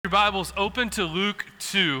Bibles, open to Luke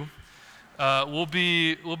 2. We'll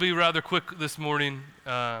be rather quick this morning.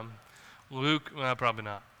 Luke, well, probably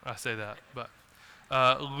not. I say that, but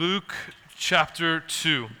Luke chapter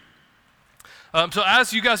 2. So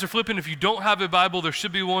as you guys are flipping, if you don't have a Bible, there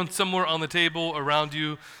should be one somewhere on the table around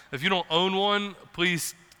you. If you don't own one,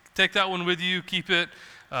 please take that one with you. Keep it.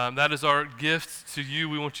 That is our gift to you.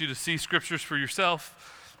 We want you to see scriptures for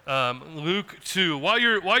yourself. Luke 2. While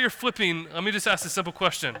you're flipping, let me just ask a simple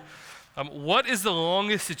question. What is the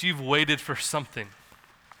longest that you've waited for something?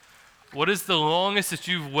 What is the longest that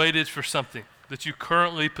you've waited for something that you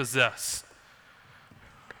currently possess?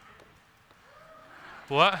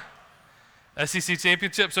 What? SEC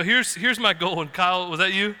championship. So here's my goal. And Kyle, was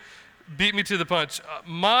that you? Beat me to the punch.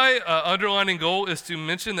 My underlining goal is to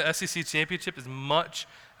mention the SEC championship as much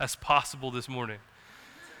as possible this morning.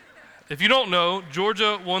 If you don't know,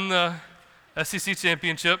 Georgia won the SEC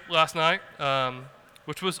championship last night,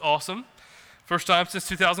 which was awesome. First time since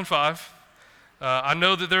 2005. I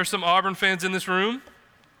know that there are some Auburn fans in this room,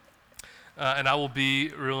 and I will be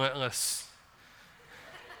relentless.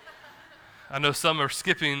 I know some are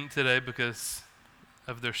skipping today because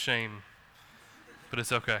of their shame, but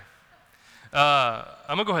it's okay. I'm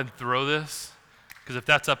going to go ahead and throw this, because if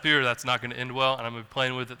that's up here, that's not going to end well, and I'm going to be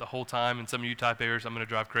playing with it the whole time, and some of you type errors, I'm going to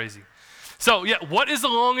drive crazy. So, what is the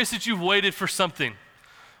longest that you've waited for something?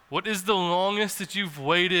 What is the longest that you've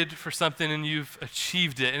waited for something and you've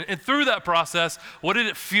achieved it? And through that process, what did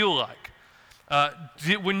it feel like?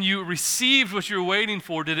 When you received what you were waiting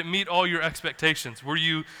for, did it meet all your expectations? Were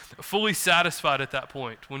you fully satisfied at that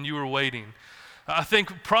point when you were waiting? I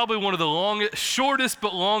think probably one of the shortest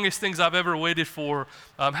but longest things I've ever waited for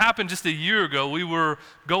happened just a year ago. We were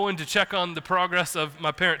going to check on the progress of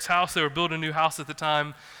my parents' house. They were building a new house at the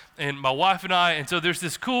time, and my wife and I, and so there's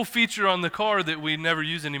this cool feature on the car that we never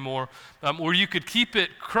use anymore, where you could keep it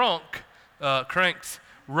cranked,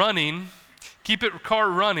 running, keep it car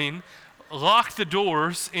running, lock the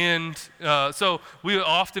doors, and so we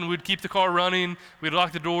often would keep the car running, we'd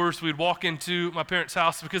lock the doors, we'd walk into my parents'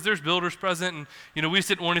 house because there's builders present, and we just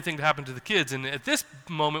didn't want anything to happen to the kids. And at this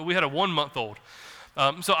moment, we had a 1-month-old.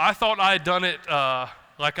 So I thought I had done it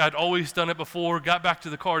like I'd always done it before, got back to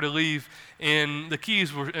the car to leave, and the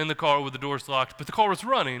keys were in the car with the doors locked, but the car was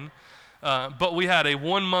running, but we had a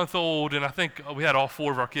 1-month-old, and I think we had all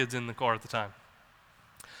 4 of our kids in the car at the time.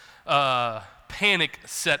 Panic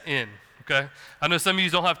set in. Okay, I know some of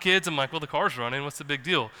you don't have kids. I'm like, well, the car's running. What's the big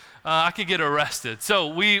deal? I could get arrested. So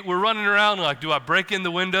we were running around like, do I break in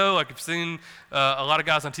the window? Like I've seen a lot of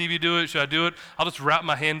guys on TV do it. Should I do it? I'll just wrap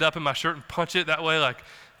my hand up in my shirt and punch it that way. Like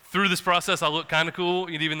through this process, I look kind of cool,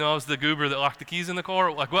 even though I was the goober that locked the keys in the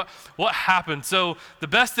car. Like what happened? So the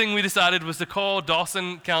best thing we decided was to call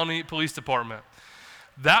Dawson County Police Department.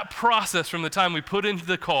 That process from the time we put into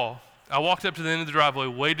the call, I walked up to the end of the driveway,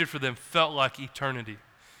 waited for them, felt like eternity.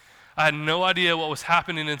 I had no idea what was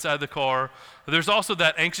happening inside the car. There's also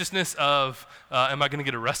that anxiousness of, am I going to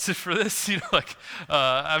get arrested for this? It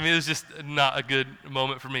was just not a good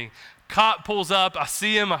moment for me. Cop pulls up, I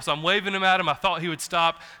see him, so I'm waving him at him. I thought he would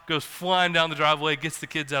stop, goes flying down the driveway, gets the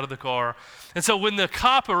kids out of the car. And so when the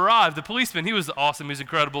cop arrived, the policeman, he was awesome, he was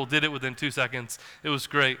incredible, did it within 2 seconds. It was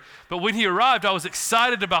great. But when he arrived, I was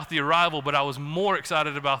excited about the arrival, but I was more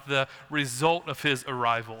excited about the result of his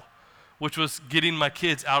arrival, which was getting my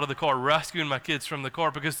kids out of the car, rescuing my kids from the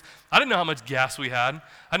car, because I didn't know how much gas we had. I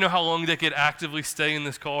didn't know how long they could actively stay in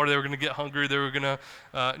this car. They were going to get hungry. They were going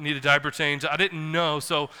to need a diaper change. I didn't know.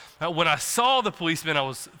 So when I saw the policeman, I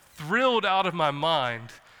was thrilled out of my mind,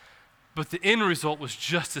 but the end result was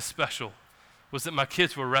just as special, was that my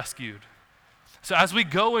kids were rescued. So as we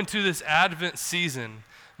go into this Advent season,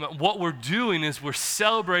 what we're doing is we're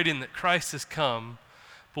celebrating that Christ has come,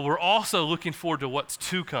 but we're also looking forward to what's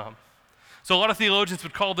to come. So a lot of theologians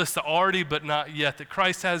would call this the already but not yet, that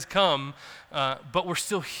Christ has come, but we're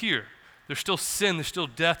still here. There's still sin, there's still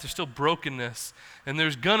death, there's still brokenness, and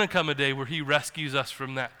there's gonna come a day where he rescues us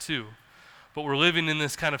from that too. But we're living in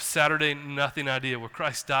this kind of Saturday nothing idea where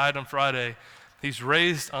Christ died on Friday, he's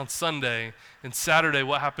raised on Sunday, and Saturday,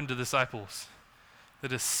 what happened to the disciples? They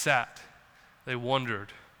just sat, they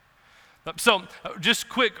wondered. So just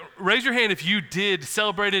quick, raise your hand if you did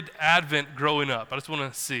celebrated Advent growing up. I just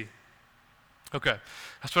wanna see. Okay,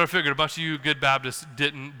 that's what I figured. A bunch of you good Baptists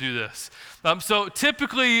didn't do this. So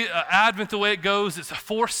typically, Advent, the way it goes, it's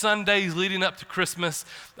 4 Sundays leading up to Christmas,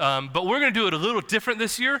 but we're going to do it a little different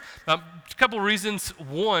this year. A couple of reasons.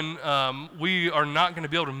 One, we are not going to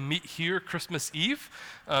be able to meet here Christmas Eve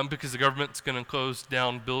because the government's going to close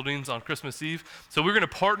down buildings on Christmas Eve. So we're going to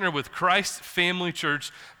partner with Christ Family Church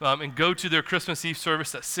and go to their Christmas Eve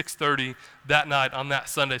service at 6:30 that night on that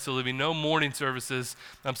Sunday. So there'll be no morning services.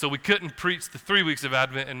 So we couldn't preach the 3 weeks of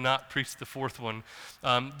Advent and not preach the 4th one.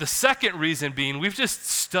 The second reason being, we've just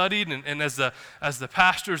studied, and as the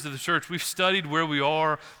pastors of the church, we've studied where we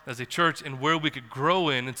are as a church and where we could grow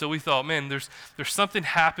in. And so we thought, man, there's something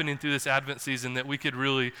happening through this Advent season that we could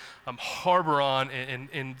really harbor on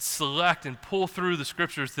and select and pull through the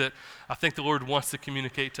scriptures that I think the Lord wants to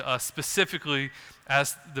communicate to us, specifically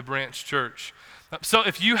as the branch church. So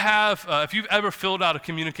if you've ever filled out a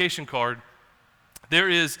communication card, there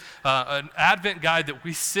is an Advent guide that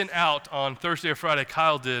we sent out on Thursday or Friday.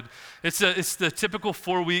 Kyle did. It's the typical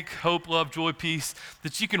 4-week hope, love, joy, peace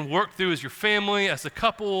that you can work through as your family, as a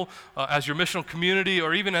couple, as your missional community,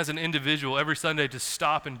 or even as an individual every Sunday to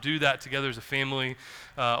stop and do that together as a family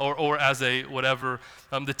or as a whatever.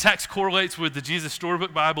 The text correlates with the Jesus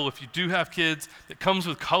Storybook Bible. If you do have kids, it comes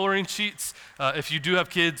with coloring sheets. If you do have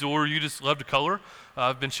kids or you just love to color,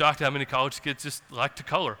 I've been shocked how many college kids just like to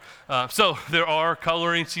color. So there are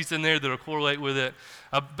coloring sheets in there that will correlate with it.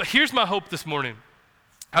 But here's my hope this morning.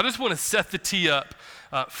 I just want to set the tee up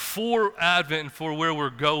for Advent and for where we're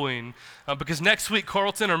going. Because next week,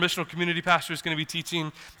 Carlton, our missional community pastor, is going to be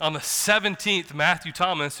teaching. On the 17th, Matthew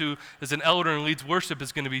Thomas, who is an elder and leads worship,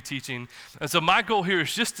 is going to be teaching. And so my goal here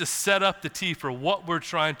is just to set up the tee for what we're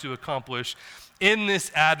trying to accomplish in this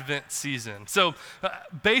Advent season. So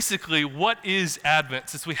basically, what is Advent,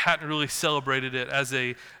 since we hadn't really celebrated it as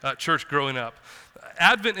a church growing up?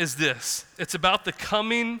 Advent is this. It's about the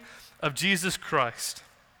coming of Jesus Christ.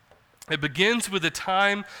 It begins with a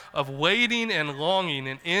time of waiting and longing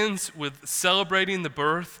and ends with celebrating the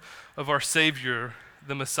birth of our Savior,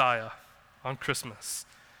 the Messiah, on Christmas.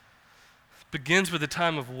 It begins with a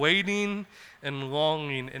time of waiting and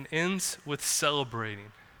longing and ends with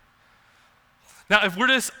celebrating. Now, if we're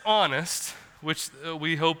just honest, which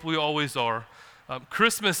we hope we always are,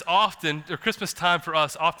 Christmas time for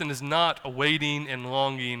us often is not a waiting and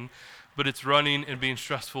longing, but it's running and being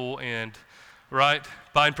stressful and, right?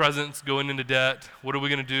 Buying presents, going into debt. What are we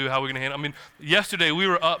going to do? How are we going to handle? I mean, yesterday we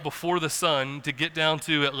were up before the sun to get down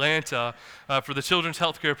to Atlanta for the Children's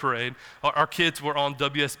Healthcare Parade. Our kids were on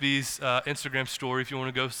WSB's Instagram story if you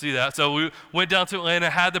want to go see that. So we went down to Atlanta,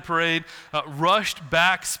 had the parade, rushed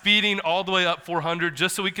back, speeding all the way up 400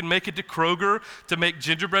 just so we could make it to Kroger to make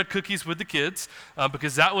gingerbread cookies with the kids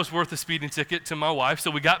because that was worth a speeding ticket to my wife.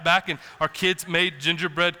 So we got back and our kids made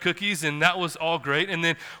gingerbread cookies and that was all great. And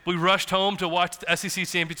then we rushed home to watch the SEC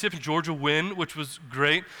championship and Georgia win, which was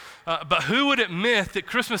great. But who would admit that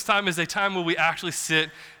Christmas time is a time where we actually sit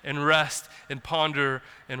and rest and ponder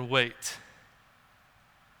and wait?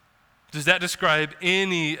 Does that describe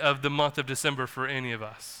any of the month of December for any of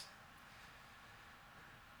us?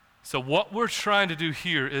 So what we're trying to do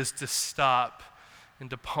here is to stop and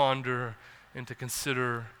to ponder and to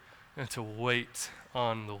consider and to wait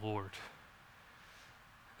on the Lord.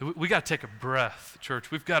 We got to take a breath, church.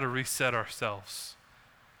 We've got to reset ourselves.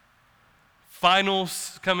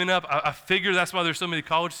 Finals coming up. I figure that's why there's so many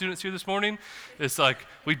college students here this morning. It's like,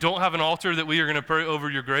 we don't have an altar that we are going to pray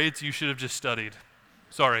over your grades. You should have just studied.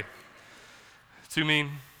 Sorry. Too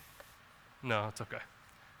mean? No, it's okay.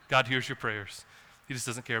 God hears your prayers. He just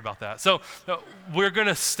doesn't care about that. So we're going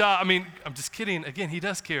to stop. I mean, I'm just kidding. Again, he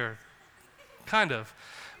does care. Kind of.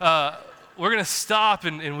 We're going to stop,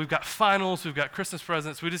 and we've got finals. We've got Christmas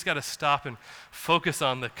presents. We just got to stop and focus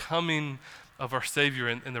on the coming of our Savior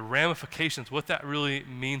and the ramifications, what that really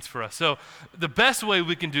means for us. So the best way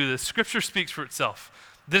we can do this, Scripture speaks for itself.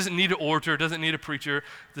 It doesn't need an orator, it doesn't need a preacher.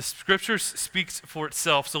 The Scripture speaks for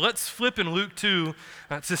itself. So let's flip in Luke 2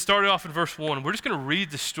 to start off in verse 1. We're just going to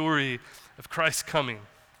read the story of Christ's coming.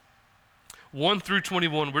 1 through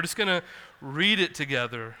 21. We're just going to read it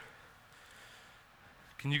together.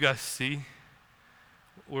 Can you guys see?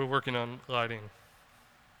 We're working on lighting.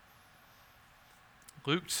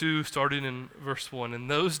 Luke 2, starting in verse 1. In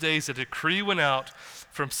those days, a decree went out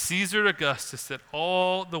from Caesar Augustus that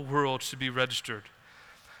all the world should be registered.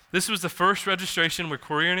 This was the first registration where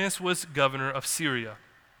Quirinius was governor of Syria.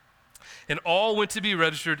 And all went to be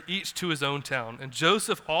registered, each to his own town. And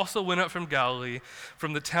Joseph also went up from Galilee,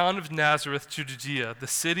 from the town of Nazareth to Judea, the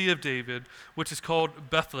city of David, which is called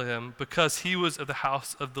Bethlehem, because he was of the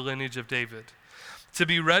house of the lineage of David. to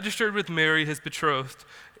be registered with Mary, his betrothed,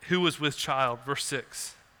 who was with child. Verse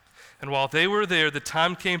 6. And while they were there, the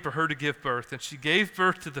time came for her to give birth. And she gave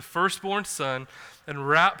birth to the firstborn son and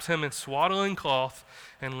wrapped him in swaddling cloth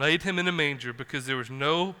and laid him in a manger because there was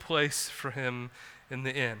no place for him in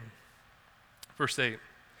the inn. Verse 8.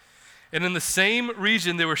 And in the same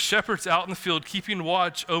region, there were shepherds out in the field keeping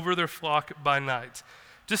watch over their flock by night.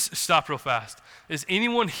 Just stop real fast. Is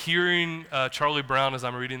anyone hearing Charlie Brown as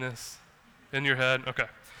I'm reading this in your head? Okay.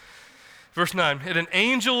 Verse 9, and an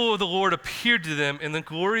angel of the Lord appeared to them, and the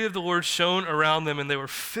glory of the Lord shone around them, and they were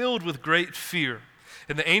filled with great fear.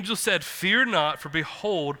 And the angel said, fear not, for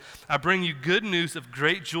behold, I bring you good news of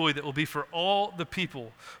great joy that will be for all the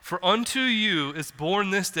people. For unto you is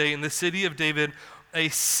born this day in the city of David a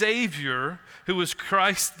Savior who is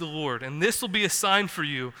Christ the Lord. And this will be a sign for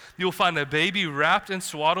you. You will find a baby wrapped in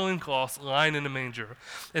swaddling cloths lying in a manger.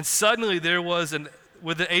 And suddenly there was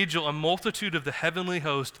with the angel a multitude of the heavenly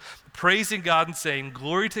host, praising God and saying,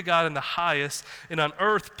 glory to God in the highest, and on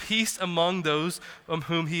earth peace among those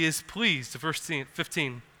whom he is pleased. Verse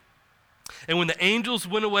 15. And when the angels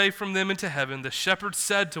went away from them into heaven, the shepherds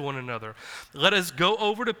said to one another, let us go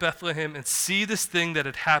over to Bethlehem and see this thing that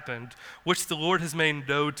had happened, which the Lord has made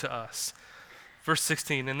known to us. Verse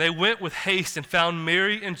 16, and they went with haste and found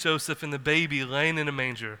Mary and Joseph and the baby laying in a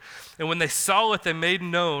manger. And when they saw it, they made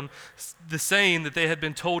known the saying that they had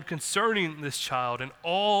been told concerning this child. And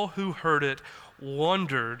all who heard it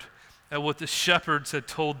wondered at what the shepherds had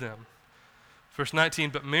told them. Verse 19,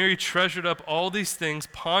 but Mary treasured up all these things,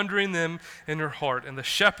 pondering them in her heart. And the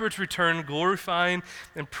shepherds returned, glorifying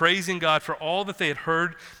and praising God for all that they had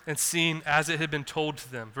heard and seen as it had been told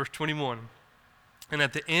to them. Verse 21, and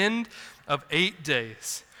at the end of 8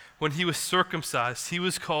 days, when he was circumcised, he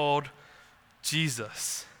was called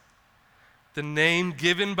Jesus, the name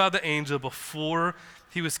given by the angel before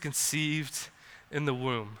he was conceived in the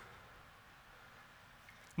womb.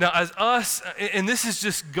 Now, as us, and this is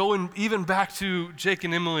just going even back to Jake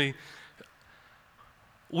and Emily,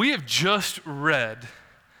 we have just read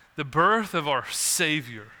the birth of our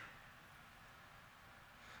Savior.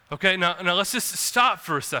 Okay, now let's just stop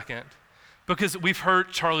for a second. Because we've heard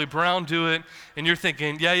Charlie Brown do it, and you're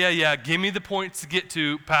thinking, yeah, give me the points to get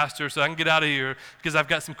to, Pastor, so I can get out of here, because I've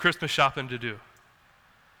got some Christmas shopping to do.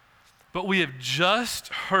 But we have just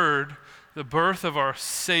heard the birth of our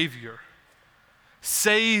Savior.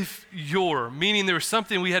 Savior, meaning there was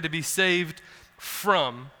something we had to be saved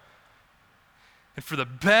from. And for the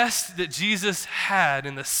best that Jesus had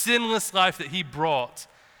in the sinless life that he brought,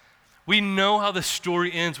 we know how the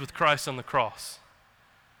story ends with Christ on the cross.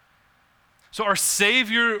 So our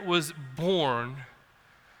Savior was born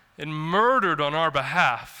and murdered on our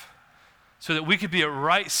behalf so that we could be at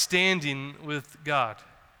right standing with God.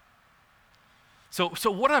 So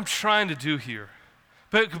what I'm trying to do here,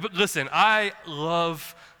 but listen, I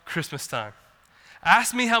love Christmas time.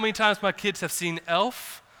 Ask me how many times my kids have seen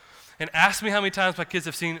Elf, and ask me how many times my kids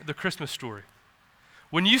have seen The Christmas Story.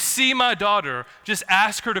 When you see my daughter, just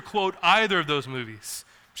ask her to quote either of those movies.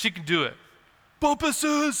 She can do it.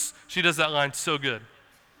 Bumpuses! She does that line so good.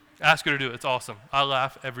 Ask her to do it. It's awesome. I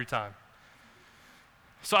laugh every time.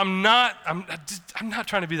 So I'm not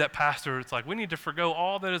trying to be that pastor. It's like, we need to forgo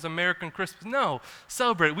all that is American Christmas. No,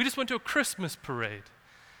 celebrate. We just went to a Christmas parade.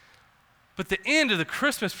 But the end of the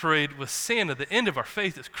Christmas parade was Santa. The end of our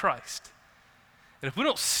faith is Christ. And if we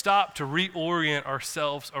don't stop to reorient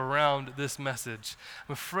ourselves around this message,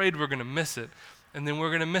 I'm afraid we're going to miss it. And then we're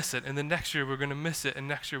going to miss it. And then next year we're going to miss it. And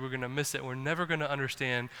next year we're going to miss it. And we're never going to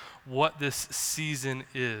understand what this season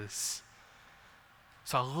is.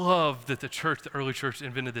 So I love that the early church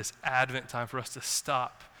invented this Advent time for us to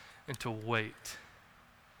stop and to wait.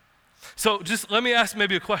 So just let me ask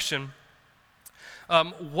maybe a question.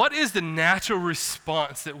 What is the natural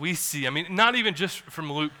response that we see? I mean, not even just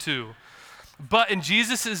from Luke 2. But in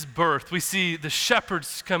Jesus' birth, we see the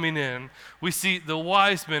shepherds coming in, we see the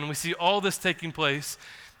wise men, we see all this taking place,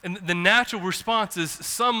 and the natural response is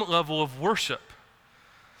some level of worship.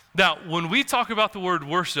 Now, when we talk about the word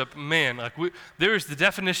worship, man, there's the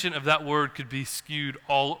definition of that word could be skewed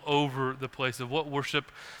all over the place of what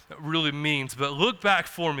worship really means. But look back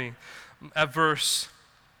for me at verse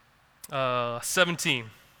 17.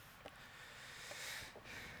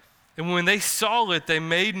 And when they saw it, they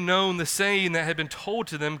made known the saying that had been told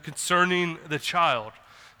to them concerning the child.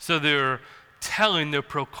 So they're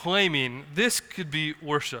proclaiming, this could be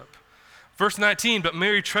worship. Verse 19, but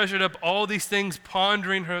Mary treasured up all these things,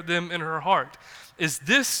 pondering them in her heart. Is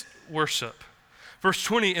this worship? Verse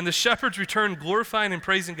 20, and the shepherds returned, glorifying and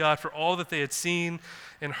praising God for all that they had seen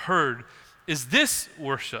and heard. Is this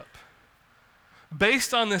worship?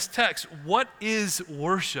 based on this text, what is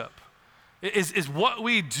worship? Is what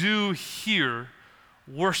we do here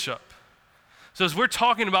worship? So as we're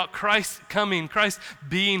talking about Christ coming, Christ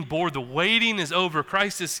being born, the waiting is over,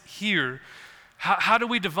 Christ is here, how do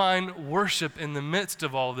we define worship in the midst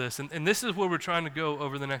of all this? And this is where we're trying to go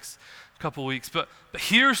over the next couple weeks. But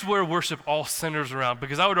here's where worship all centers around,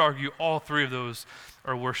 because I would argue all three of those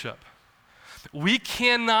are worship. We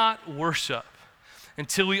cannot worship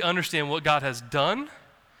until we understand what God has done,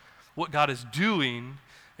 what God is doing,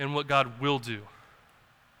 and what God will do.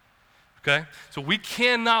 Okay? So we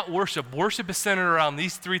cannot worship. Worship is centered around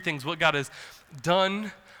these three things: what God has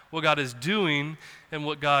done, what God is doing, and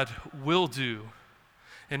what God will do.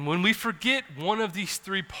 And when we forget one of these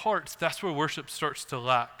three parts, that's where worship starts to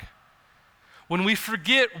lack. When we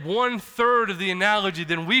forget 1/3 of the analogy,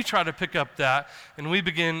 then we try to pick up that and we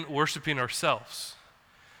begin worshiping ourselves.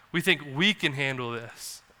 We think we can handle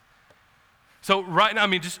this. So right now,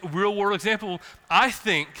 just a real world example, I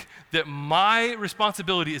think that my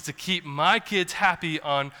responsibility is to keep my kids happy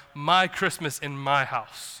on my Christmas in my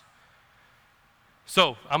house.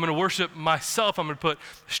 So I'm going to worship myself. I'm going to put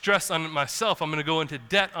stress on myself. I'm going to go into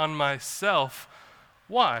debt on myself.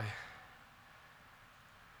 Why?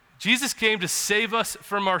 Jesus came to save us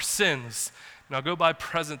from our sins. Now go buy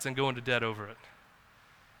presents and go into debt over it.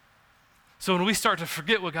 So when we start to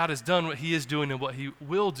forget what God has done, what he is doing, and what he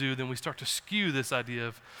will do, then we start to skew this idea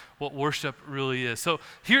of what worship really is. So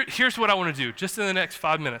here's what I want to do, just in the next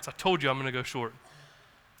 5 minutes. I told you I'm going to go short.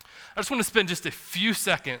 I just want to spend just a few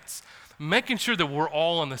seconds making sure that we're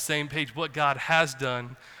all on the same page, what God has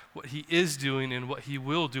done, what he is doing, and what he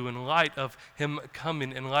will do in light of him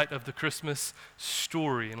coming, in light of the Christmas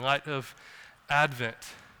story, in light of Advent.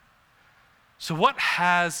 So what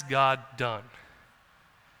has God done?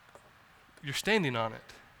 You're standing on it.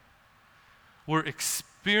 We're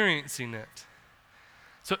experiencing it.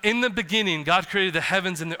 So in the beginning, God created the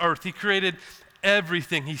heavens and the earth. He created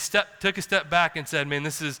everything. He took a step back and said, man,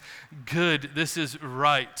 this is good. This is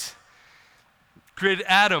right. Created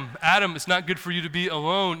Adam. Adam, it's not good for you to be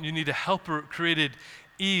alone. You need a helper. Created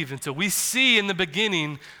Eve. And so we see in the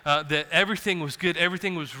beginning that everything was good.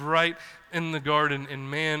 Everything was right in the garden, and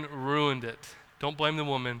man ruined it. Don't blame the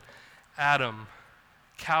woman. Adam,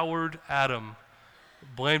 coward Adam,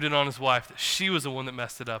 blamed it on his wife, that she was the one that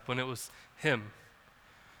messed it up when it was him.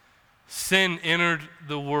 Sin entered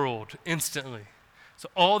the world instantly. So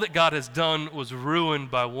all that God has done was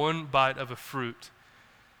ruined by one bite of a fruit.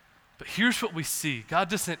 But here's what we see. God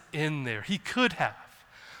doesn't end there. He could have.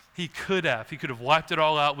 He could have wiped it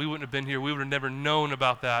all out. We wouldn't have been here. We would have never known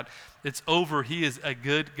about that. It's over. He is a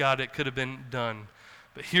good God. It could have been done.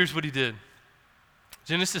 But here's what he did.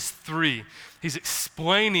 Genesis 3, he's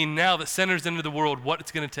explaining now that sin has entered the world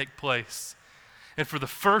what's going to take place. And for the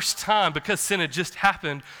first time, because sin had just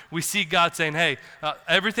happened, we see God saying, hey,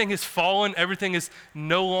 everything has fallen, everything is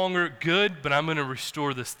no longer good, but I'm going to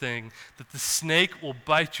restore this thing. That the snake will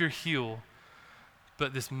bite your heel,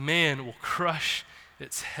 but this man will crush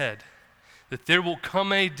its head. That there will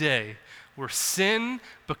come a day where sin,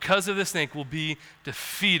 because of the snake, will be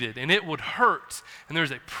defeated. And it would hurt, and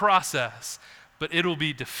there's a process, but it'll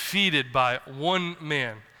be defeated by one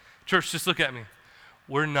man. Church, just look at me.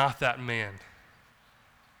 We're not that man.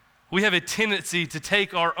 We have a tendency to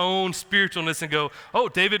take our own spiritualness and go, oh,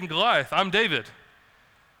 David and Goliath, I'm David.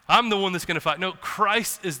 I'm the one that's going to fight. No,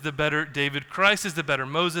 Christ is the better David. Christ is the better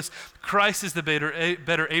Moses. Christ is the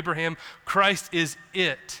better Abraham. Christ is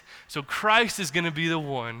it. So Christ is going to be the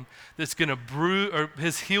one that's going to bruise, or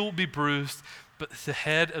his heel will be bruised, but the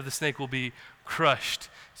head of the snake will be crushed.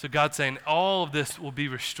 So God's saying all of this will be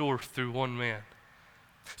restored through one man.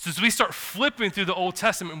 So as we start flipping through the Old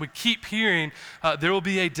Testament and we keep hearing, there will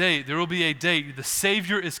be a day, the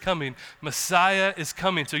Savior is coming, Messiah is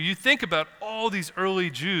coming. So you think about all these early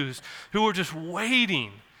Jews who were just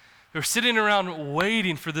waiting. They're sitting around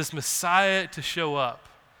waiting for this Messiah to show up.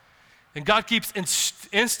 And God keeps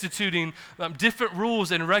instituting different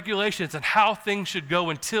rules and regulations on how things should go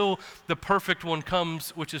until the perfect one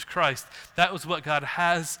comes, which is Christ. That was what God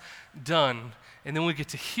has done. And then we get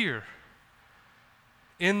to hear.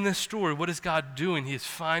 In this story, what is God doing? He has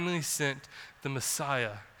finally sent the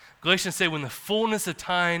Messiah. Galatians say when the fullness of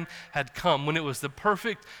time had come, when it was the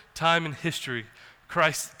perfect time in history,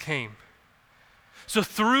 Christ came. So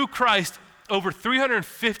through Christ, over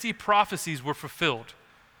 350 prophecies were fulfilled.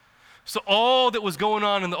 So all that was going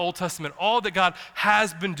on in the Old Testament, all that God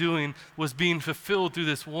has been doing was being fulfilled through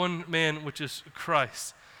this one man, which is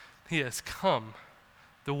Christ. He has come.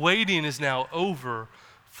 The waiting is now over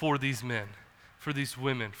for these men, for these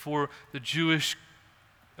women, for the Jewish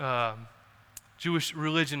Jewish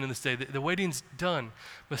religion in this day. The waiting's done.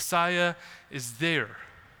 Messiah is there.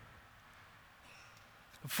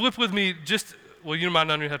 Flip with me you might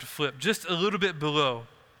not even have to flip, just a little bit below.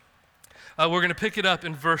 We're going to pick it up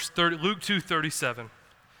in verse 30, Luke 2:37.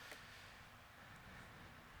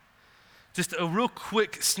 Just a real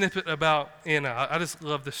quick snippet about Anna. I just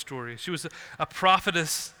love this story. She was a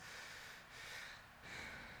prophetess.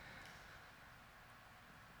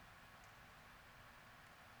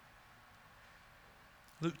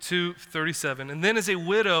 Luke 2:37. And then as a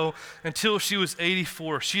widow until she was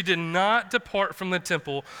 84, she did not depart from the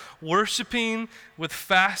temple, worshiping with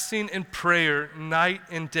fasting and prayer night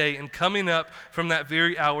and day. And coming up from that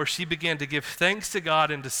very hour, she began to give thanks to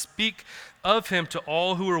God and to speak of him to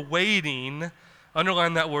all who were waiting,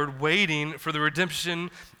 underline that word, waiting for the redemption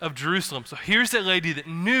of Jerusalem. So here's a lady that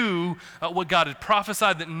knew what God had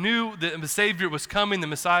prophesied, that knew that the Savior was coming, the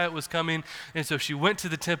Messiah was coming. And so she went to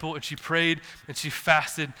the temple and she prayed and she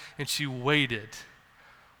fasted and she waited.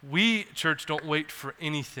 We, church, don't wait for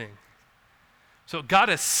anything. So God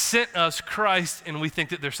has sent us Christ and we think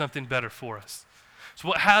that there's something better for us. So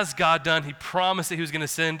what has God done? He promised that he was going to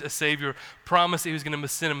send a Savior, promised that he was going to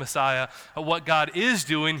send a Messiah. What God is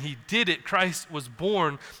doing, he did it. Christ was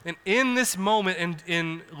born. And in this moment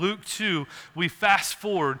in Luke 2, we fast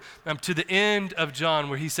forward to the end of John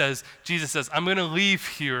where Jesus says, I'm going to leave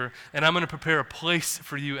here and I'm going to prepare a place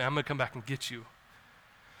for you and I'm going to come back and get you.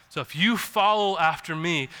 So if you follow after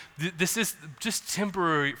me, this is just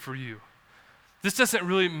temporary for you. This doesn't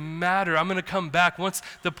really matter. I'm going to come back. Once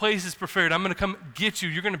the place is prepared, I'm going to come get you.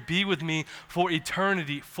 You're going to be with me for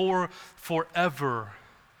eternity, forever.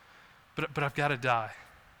 But I've got to die.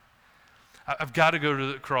 I've got to go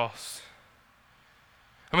to the cross.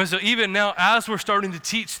 So even now, as we're starting to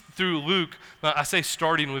teach through Luke, I say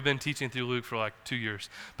starting, we've been teaching through Luke for like 2 years.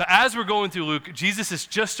 But as we're going through Luke, Jesus is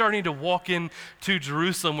just starting to walk into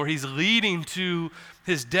Jerusalem where he's leading to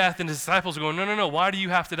his death, and his disciples are going, no, why do you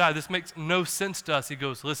have to die? This makes no sense to us. He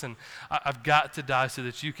goes, listen, I've got to die so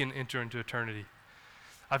that you can enter into eternity.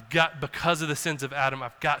 Because of the sins of Adam,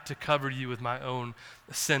 I've got to cover you with my own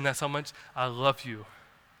sin. That's how much I love you.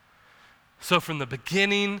 So from the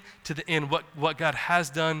beginning to the end, what God has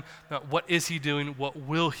done, what is he doing, what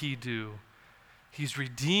will he do? He's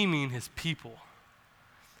redeeming his people.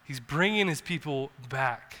 He's bringing his people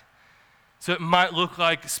back. So it might look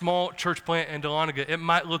like small church plant in Dahlonega. It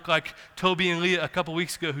might look like Toby and Leah a couple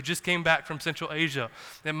weeks ago who just came back from Central Asia.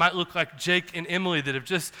 It might look like Jake and Emily that have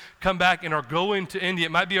just come back and are going to India.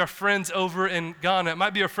 It might be our friends over in Ghana. It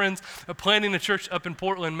might be our friends planting a church up in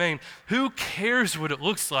Portland, Maine. Who cares what it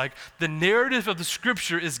looks like? The narrative of the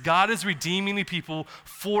scripture is God is redeeming the people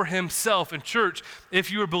for himself. And church, if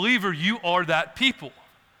you're a believer, you are that people.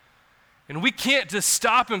 And we can't just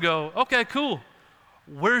stop and go, okay, cool.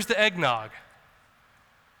 Where's the eggnog?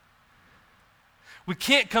 We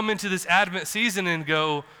can't come into this Advent season and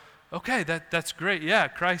go, okay, that's great. Yeah,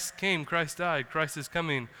 Christ came, Christ died, Christ is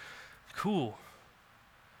coming. Cool.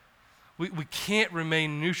 We can't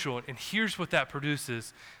remain neutral. And here's what that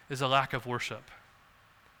produces is a lack of worship.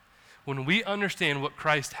 When we understand what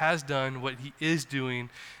Christ has done, what he is doing,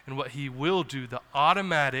 and what he will do, the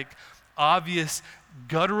automatic, obvious,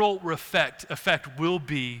 guttural effect will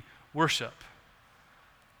be worship.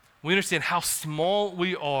 We understand how small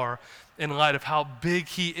we are in light of how big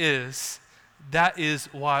he is. That is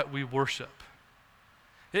why we worship.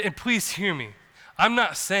 And please hear me. I'm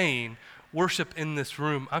not saying worship in this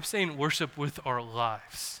room. I'm saying worship with our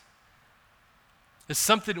lives. It's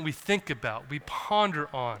something we think about, we ponder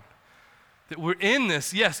on. That we're in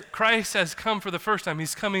this. Yes, Christ has come for the first time.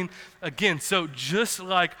 He's coming again. So just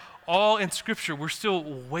like all in Scripture, we're still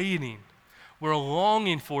waiting. We're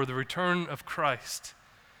longing for the return of Christ.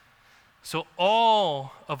 So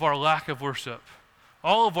all of our lack of worship,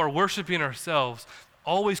 all of our worshiping ourselves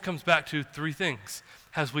always comes back to three things.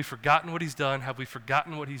 Have we forgotten what he's done? Have we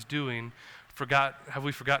forgotten what he's doing? Have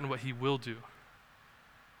we forgotten what he will do?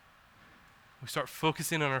 We start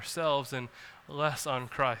focusing on ourselves and less on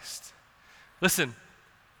Christ. Listen,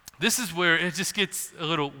 this is where it just gets a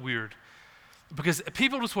little weird. Because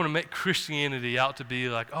people just want to make Christianity out to be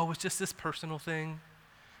like, oh, it's just this personal thing.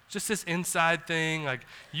 Just this inside thing, like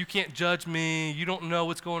you can't judge me, you don't know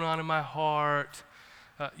what's going on in my heart.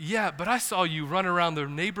 Yeah, but I saw you run around the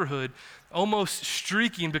neighborhood almost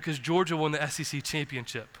streaking because Georgia won the SEC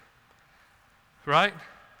championship, right?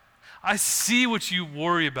 I see what you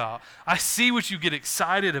worry about. I see what you get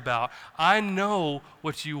excited about. I know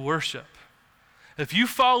what you worship. If you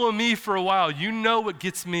follow me for a while, you know what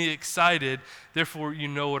gets me excited, therefore you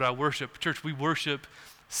know what I worship. Church, we worship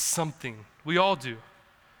something. We all do.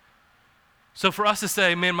 So for us to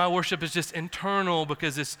say, man, my worship is just internal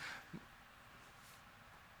because it's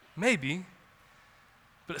maybe,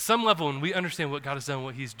 but at some level, when we understand what God has done,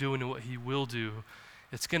 what he's doing, and what he will do,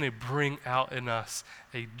 it's going to bring out in us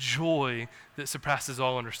a joy that surpasses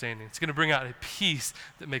all understanding. It's going to bring out a peace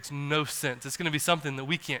that makes no sense. It's going to be something that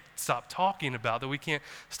we can't stop talking about, that we can't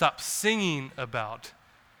stop singing about.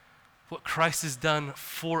 What Christ has done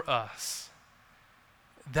for us.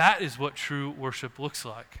 That is what true worship looks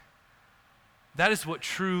like. That is what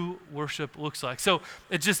true worship looks like. So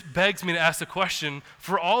it just begs me to ask the question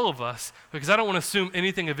for all of us, because I don't want to assume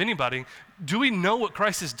anything of anybody. Do we know what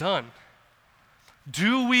Christ has done?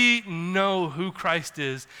 Do we know who Christ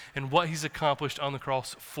is and what he's accomplished on the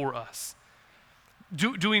cross for us?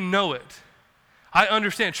 Do we know it? I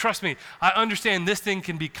understand, trust me, I understand this thing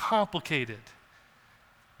can be complicated.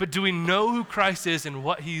 But do we know who Christ is and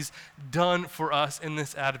what he's done for us in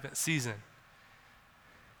this Advent season?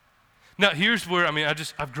 Now, here's where,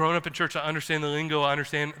 I've grown up in church, I understand the lingo, I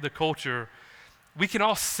understand the culture. We can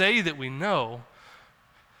all say that we know,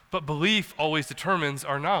 but belief always determines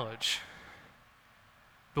our knowledge.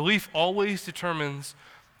 Belief always determines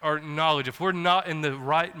our knowledge. If we're not in the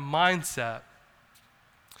right mindset,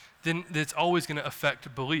 then it's always going to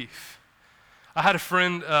affect belief. I had a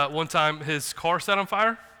friend one time, his car set on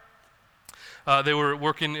fire. They were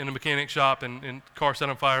working in a mechanic shop and car set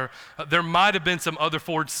on fire. There might have been some other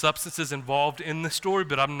forged substances involved in this story,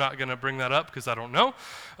 but I'm not going to bring that up because I don't know.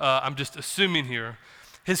 I'm just assuming here.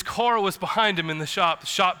 His car was behind him in the shop. The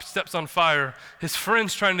shop steps on fire. His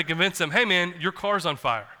friend's trying to convince him, hey man, your car's on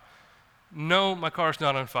fire. No, my car's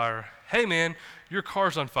not on fire. Hey man, your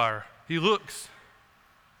car's on fire. He looks.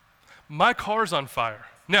 My car's on fire.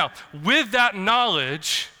 Now, with that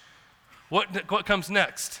knowledge, what comes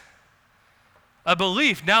next? A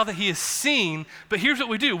belief, now that he is seen. But here's what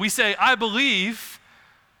we do. We say, I believe,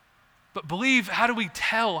 but believe, how do we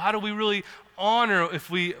tell? How do we really honor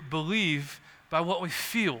if we believe? By what we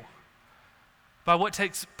feel, by what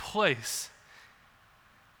takes place.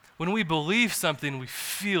 When we believe something, we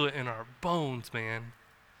feel it in our bones, man.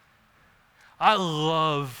 I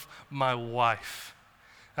love my wife.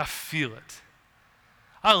 I feel it.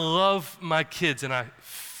 I love my kids, and I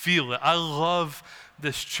feel it. I love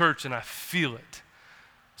this church, and I feel it.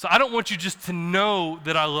 So I don't want you just to know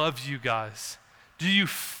that I love you guys. Do you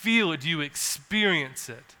feel it? Do you experience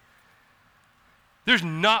it? There's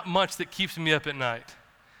not much that keeps me up at night.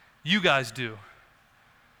 You guys do.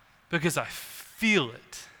 Because I feel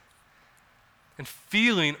it. And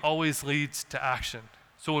feeling always leads to action.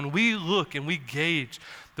 So when we look and we gauge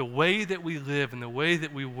the way that we live and the way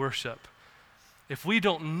that we worship, if we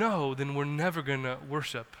don't know, then we're never going to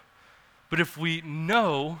worship. But if we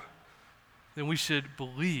know, then we should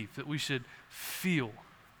believe, that we should feel.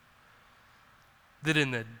 That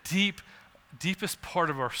in the deepest part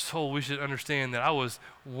of our soul, we should understand that I was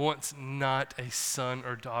once not a son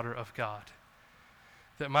or daughter of God.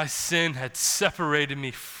 That my sin had separated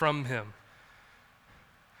me from him.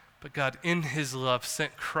 But God, in his love,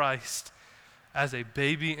 sent Christ as a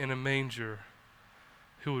baby in a manger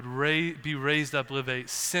who would be raised up, live a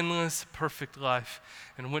sinless, perfect life,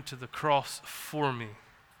 and went to the cross for me.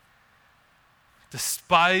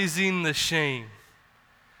 Despising the shame.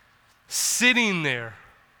 Sitting there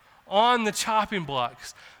on the chopping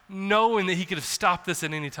blocks, knowing that he could have stopped this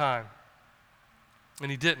at any time.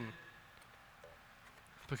 And he didn't.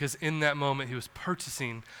 Because in that moment, he was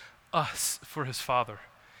purchasing us for his Father.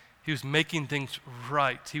 He was making things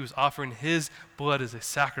right. He was offering his blood as a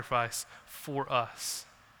sacrifice for us.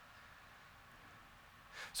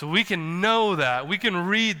 So we can know that, we can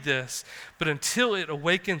read this, but until it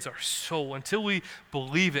awakens our soul, until we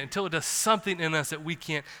believe it, until it does something in us that we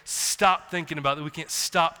can't stop thinking about, that we can't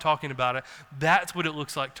stop talking about it, that's what it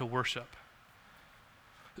looks like to worship.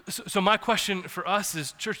 So my question for us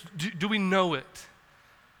is, church, do we know it?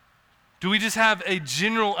 Do we just have a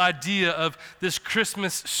general idea of this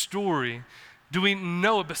Christmas story? Do we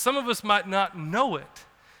know it? But some of us might not know it.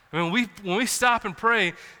 I mean, when we stop and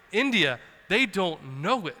pray, India, they don't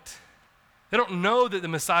know it. They don't know that the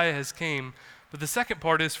Messiah has came. But the second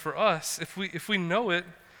part is for us, if we know it,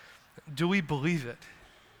 do we believe it?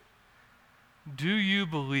 Do you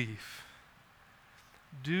believe?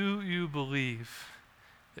 Do you believe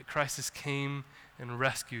that Christ has came and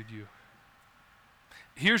rescued you?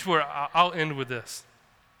 Here's where I'll end with this.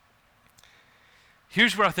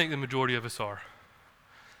 Here's where I think the majority of us are.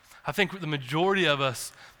 I think the majority of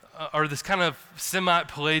us are this kind of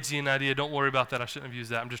semi-Pelagian idea. Don't worry about that. I shouldn't have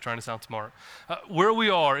used that. I'm just trying to sound smart. Where we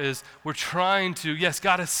are is we're trying to, yes,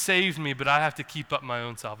 God has saved me, but I have to keep up my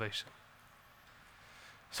own salvation.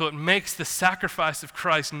 So it makes the sacrifice of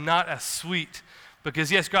Christ not as sweet,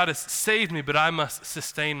 because yes, God has saved me, but I must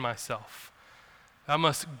sustain myself. I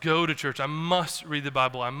must go to church. I must read the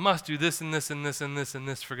Bible. I must do this and this and this and this and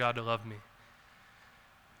this for God to love me.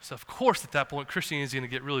 So of course at that point Christianity is going to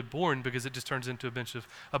get really boring, because it just turns into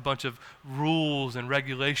a bunch of rules and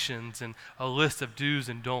regulations and a list of do's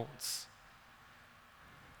and don'ts.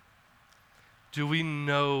 Do we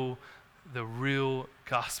know the real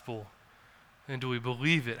gospel? And do we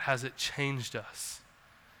believe it? Has it changed us?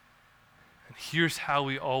 And here's how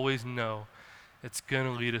we always know it's going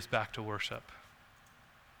to lead us back to worship.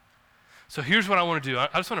 So here's what I want to do. I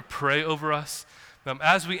just want to pray over us.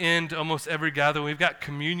 As we end almost every gathering, we've got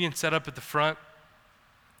communion set up at the front.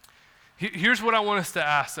 Here's what I want us to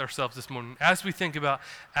ask ourselves this morning. As we think about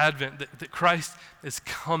Advent, that Christ is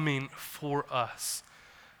coming for us,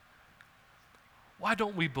 why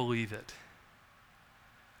don't we believe it?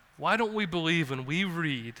 Why don't we believe when we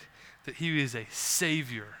read that he is a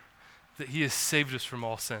Savior, that he has saved us from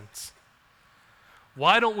all sins?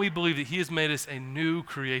 Why don't we believe that he has made us a new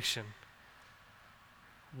creation?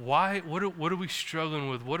 Why? What are we struggling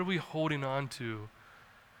with? What are we holding on to?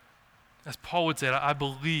 As Paul would say, I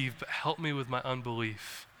believe, but help me with my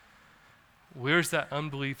unbelief. Where's that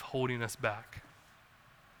unbelief holding us back?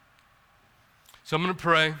 So I'm going to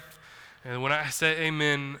pray, and when I say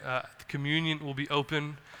amen, the communion will be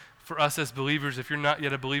open for us as believers. If you're not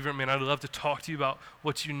yet a believer, man, I'd love to talk to you about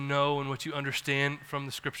what you know and what you understand from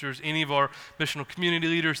the scriptures. Any of our missional community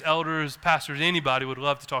leaders, elders, pastors, anybody would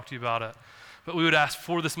love to talk to you about it. But we would ask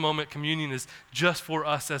for this moment, communion is just for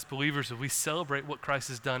us as believers, as we celebrate what Christ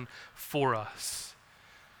has done for us.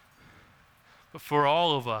 But for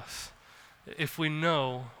all of us, if we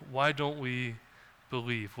know, why don't we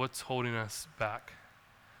believe? What's holding us back?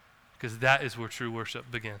 Because that is where true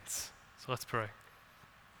worship begins. So let's pray.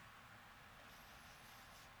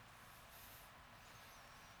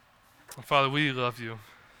 Father, we love you.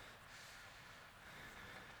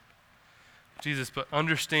 Jesus, but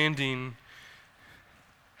understanding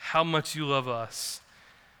how much you love us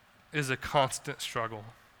is a constant struggle.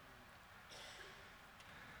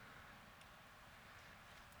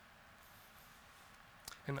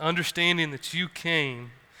 And understanding that you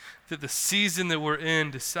came, that the season that we're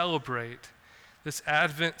in to celebrate, this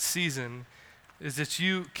Advent season, is that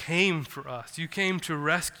you came for us. You came to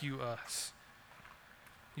rescue us.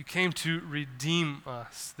 You came to redeem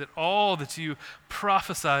us. That all that you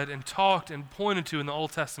prophesied and talked and pointed to in the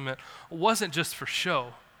Old Testament wasn't just for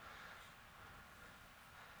show.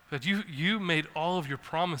 But you made all of your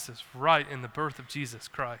promises right in the birth of Jesus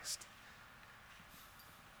Christ.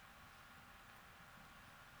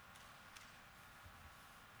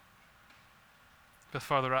 But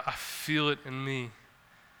Father, I feel it in me.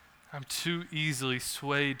 I'm too easily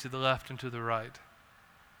swayed to the left and to the right,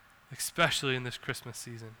 especially in this Christmas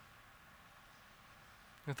season.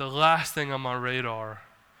 That the last thing on my radar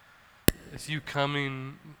is you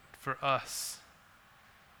coming for us.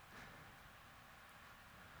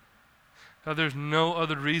 God, there's no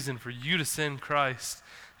other reason for you to send Christ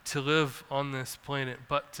to live on this planet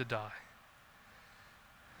but to die.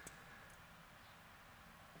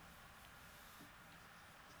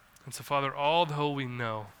 And so, Father, although we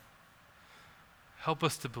know, help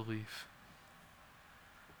us to believe.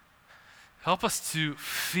 Help us to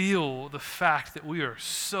feel the fact that we are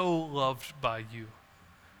so loved by you.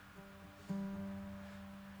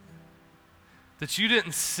 That you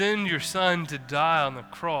didn't send your son to die on the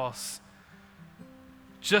cross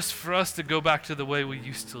just for us to go back to the way we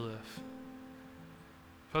used to live.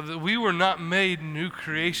 Father, we were not made new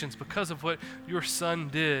creations because of what your son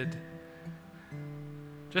did,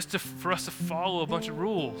 just for us to follow a bunch of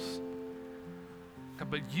rules.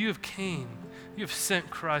 God, but you have came, you have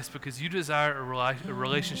sent Christ because you desire a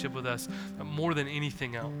relationship with us more than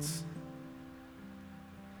anything else.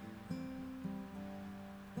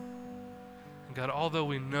 And God, although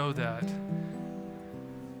we know that,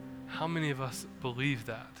 how many of us believe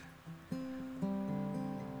that?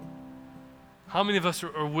 How many of us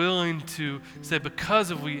are willing to say, because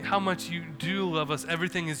of how much you do love us,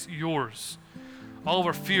 everything is yours? All of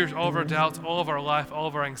our fears, all of our doubts, all of our life, all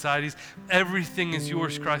of our anxieties, everything is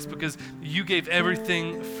yours, Christ, because you gave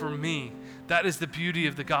everything for me. That is the beauty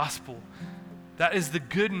of the gospel. That is the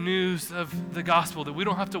good news of the gospel, that we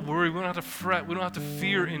don't have to worry, we don't have to fret, we don't have to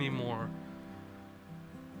fear anymore.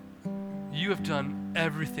 You have done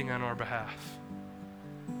everything on our behalf.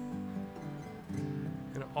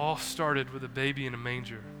 And it all started with a baby in a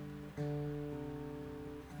manger.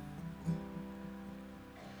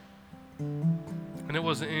 And it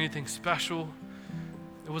wasn't anything special.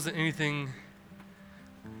 It wasn't anything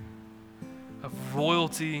of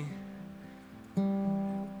royalty.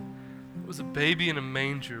 It was a baby in a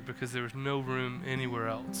manger because there was no room anywhere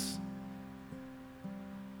else.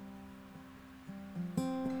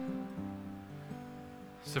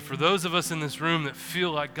 So for those of us in this room that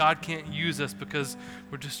feel like God can't use us because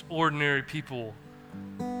we're just ordinary people,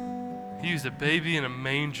 He used a baby in a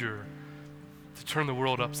manger to turn the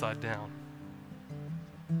world upside down.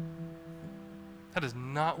 That is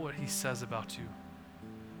not what He says about you.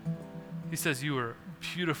 He says you are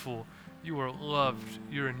beautiful, you are loved,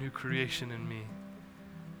 you're a new creation in me.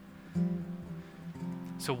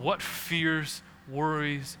 So what fears,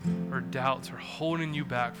 worries, or doubts are holding you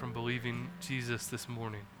back from believing Jesus this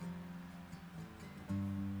morning?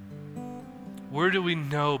 Where do we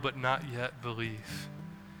know but not yet believe?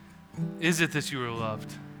 Is it that you are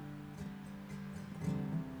loved?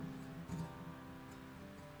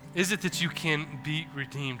 Is it that you can be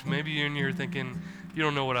redeemed? Maybe you're in here thinking, you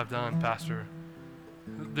don't know what I've done, Pastor.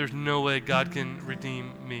 There's no way God can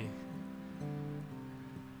redeem me.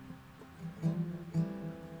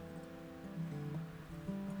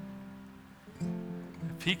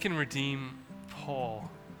 If He can redeem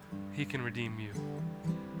Paul, He can redeem you.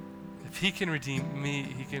 If He can redeem me,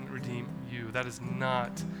 He can redeem you. That is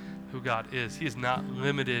not who God is. He is not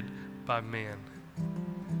limited by man.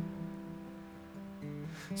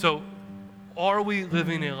 So, are we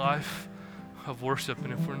living a life of worship?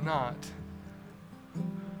 And if we're not,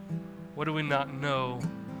 what do we not know,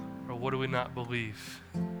 or what do we not believe?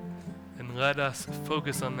 And let us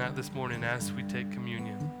focus on that this morning as we take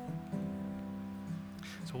communion.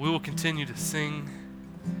 So we will continue to sing.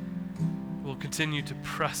 We'll continue to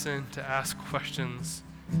press in, to ask questions.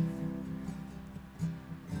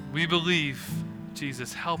 We believe,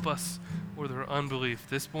 Jesus, help us with our unbelief.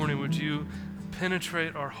 This morning, would you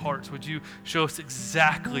penetrate our hearts? Would you show us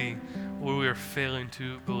exactly where we are failing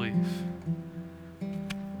to believe?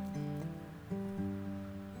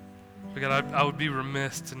 But God, I would be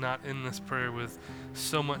remiss to not end this prayer with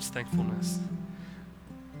so much thankfulness.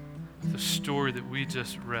 The story that we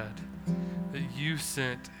just read, that you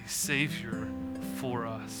sent a Savior for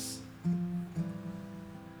us.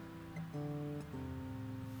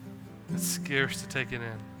 It's scarce to take it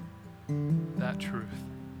in, that truth.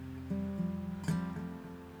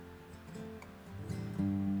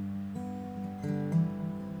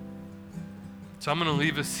 So I'm going to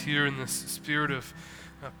leave us here in this spirit of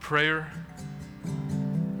prayer.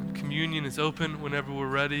 Communion is open whenever we're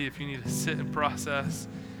ready. If you need to sit and process,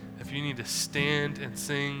 if you need to stand and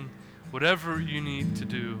sing, whatever you need to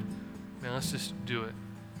do, man, let's just do it.